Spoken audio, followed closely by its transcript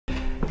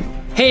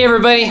Hey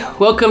everybody,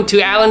 welcome to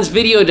Alan's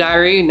video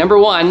diary number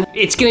 1.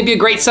 It's gonna be a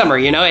great summer,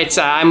 you know.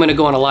 I'm gonna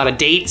go on a lot of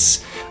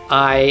dates.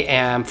 I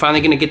am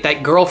finally gonna get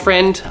that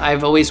girlfriend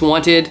I've always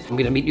wanted. I'm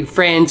gonna meet new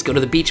friends, go to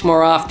the beach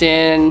more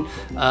often.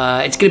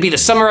 It's gonna be the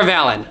summer of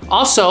Alan.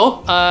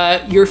 Also,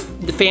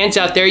 the fans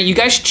out there, you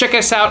guys should check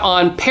us out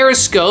on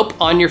Periscope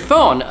on your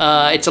phone.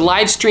 It's a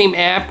live stream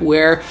app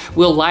where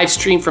we'll live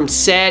stream from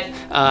set.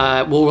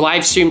 We'll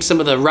live stream some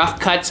of the rough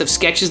cuts of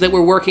sketches that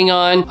we're working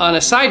on. On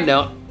a side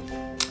note,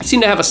 I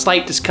seem to have a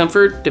slight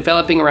discomfort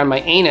developing around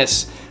my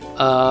anus.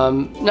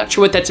 Not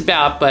sure what that's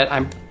about, but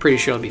I'm pretty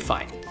sure it'll be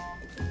fine.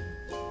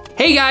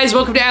 Hey guys,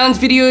 welcome to Alan's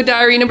video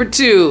diary number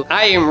 2.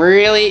 I am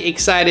really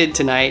excited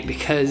tonight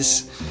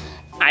because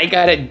I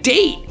got a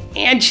date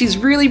and she's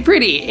really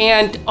pretty,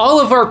 and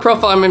all of our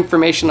profile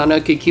information on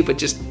OkCupid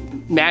just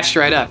matched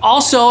right up.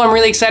 Also, I'm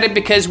really excited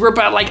because we're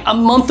about like a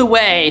month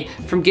away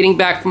from getting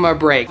back from our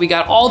break. We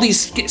got all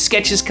these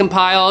sketches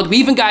compiled. We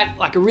even got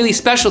like a really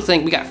special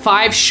thing. We got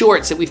 5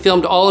 shorts that we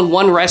filmed all in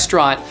one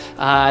restaurant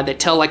that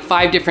tell like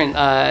 5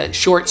 different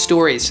short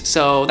stories.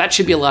 So that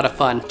should be a lot of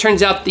fun.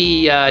 Turns out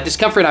the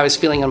discomfort I was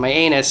feeling on my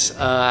anus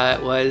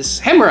was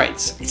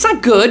hemorrhoids. It's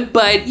not good,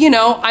 but you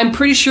know, I'm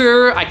pretty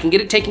sure I can get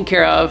it taken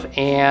care of,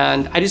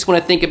 and I just want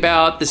to think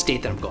about this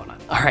date that I'm going on.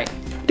 All right.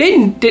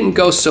 Didn't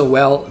go so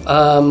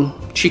well.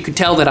 She could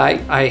tell that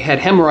I had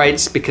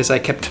hemorrhoids because I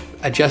kept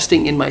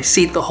adjusting in my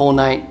seat the whole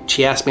night.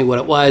 She asked me what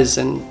it was,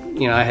 and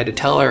you know, I had to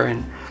tell her,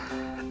 and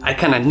I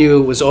kind of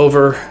knew it was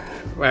over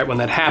right when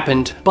that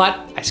happened. But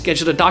I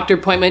scheduled a doctor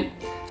appointment.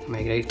 I'm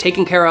gonna get it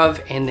taken care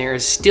of, and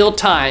there's still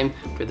time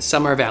for the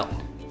summer of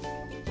Alan.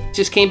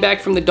 Just came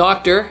back from the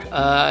doctor.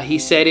 He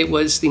said it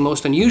was the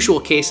most unusual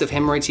case of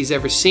hemorrhoids he's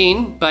ever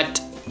seen, but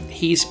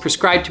he's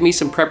prescribed to me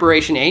some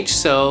Preparation H,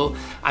 so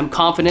I'm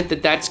confident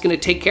that that's gonna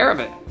take care of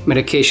it.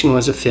 Medication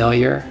was a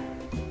failure.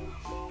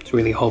 I was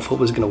really hopeful it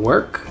was gonna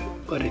work,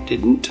 but it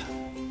didn't.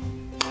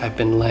 I've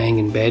been laying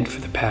in bed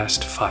for the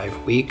past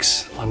 5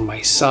 weeks on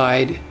my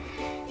side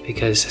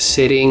because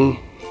sitting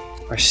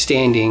or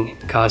standing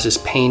causes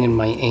pain in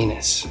my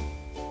anus.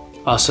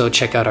 Also,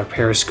 check out our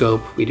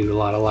Periscope. We do a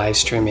lot of live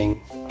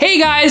streaming. Hey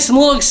guys, I'm a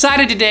little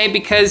excited today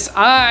because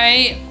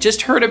I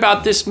just heard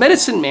about this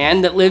medicine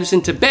man that lives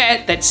in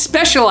Tibet that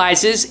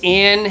specializes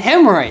in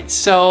hemorrhoids.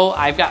 So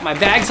I've got my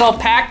bags all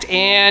packed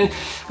and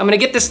I'm gonna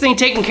get this thing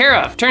taken care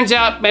of. Turns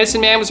out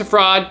medicine man was a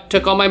fraud,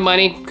 took all my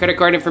money, credit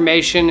card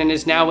information, and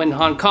is now in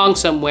Hong Kong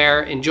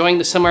somewhere enjoying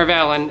the summer of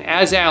Alan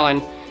as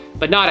Alan,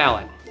 but not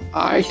Alan.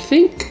 I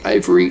think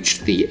I've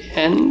reached the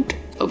end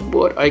of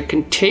what I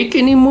can take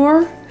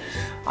anymore.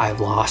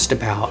 I've lost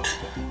about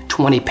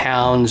 20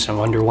 pounds, I'm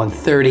under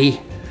 130,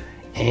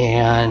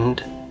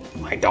 and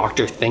my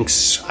doctor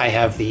thinks I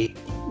have the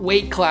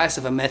weight class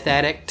of a meth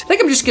addict. I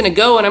think I'm just gonna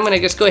go, and I'm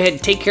gonna just go ahead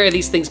and take care of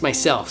these things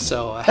myself,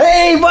 so.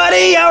 Hey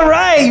buddy, all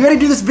right, you ready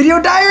to do this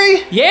video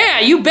diary? Yeah,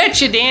 you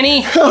betcha,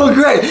 Danny. Oh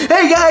great,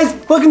 hey guys,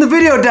 welcome to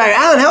Video Diary.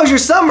 Alan, how was your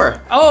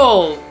summer?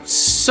 Oh,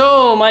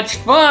 so much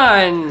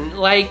fun.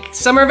 Like,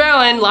 summer of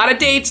Alan, a lot of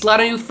dates, a lot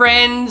of new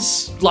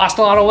friends, lost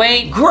a lot of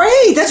weight.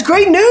 Great, that's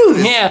great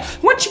news. Yeah,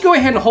 why don't you go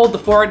ahead and hold the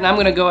fort, and I'm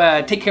gonna go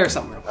take care of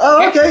something real quick.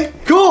 Oh, okay,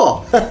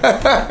 cool.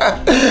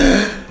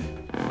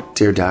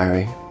 Dear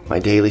diary, my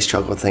daily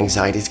struggle with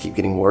anxieties keep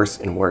getting worse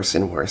and worse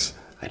and worse.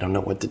 I don't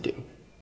know what to do.